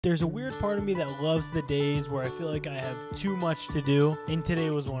There's a weird part of me that loves the days where I feel like I have too much to do, and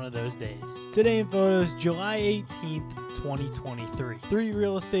today was one of those days. Today in photos, July 18th, 2023. 3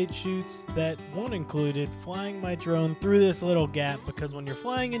 real estate shoots that one included flying my drone through this little gap, because when you're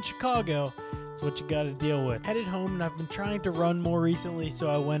flying in Chicago, it's what you gotta deal with. Headed home, and I've been trying to run more recently, so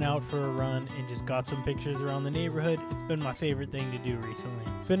I went out for a run and just got some pictures around the neighborhood. It's been my favorite thing to do recently.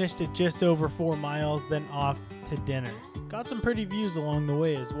 Finished at just over 4 miles, then off to dinner. Got some pretty views along the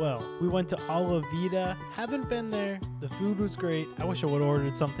way as well. We went to Alla Vida. Haven't been there. The food was great. I wish I would have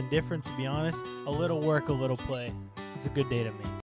ordered something different, to be honest. A little work, a little play. It's a good day to me.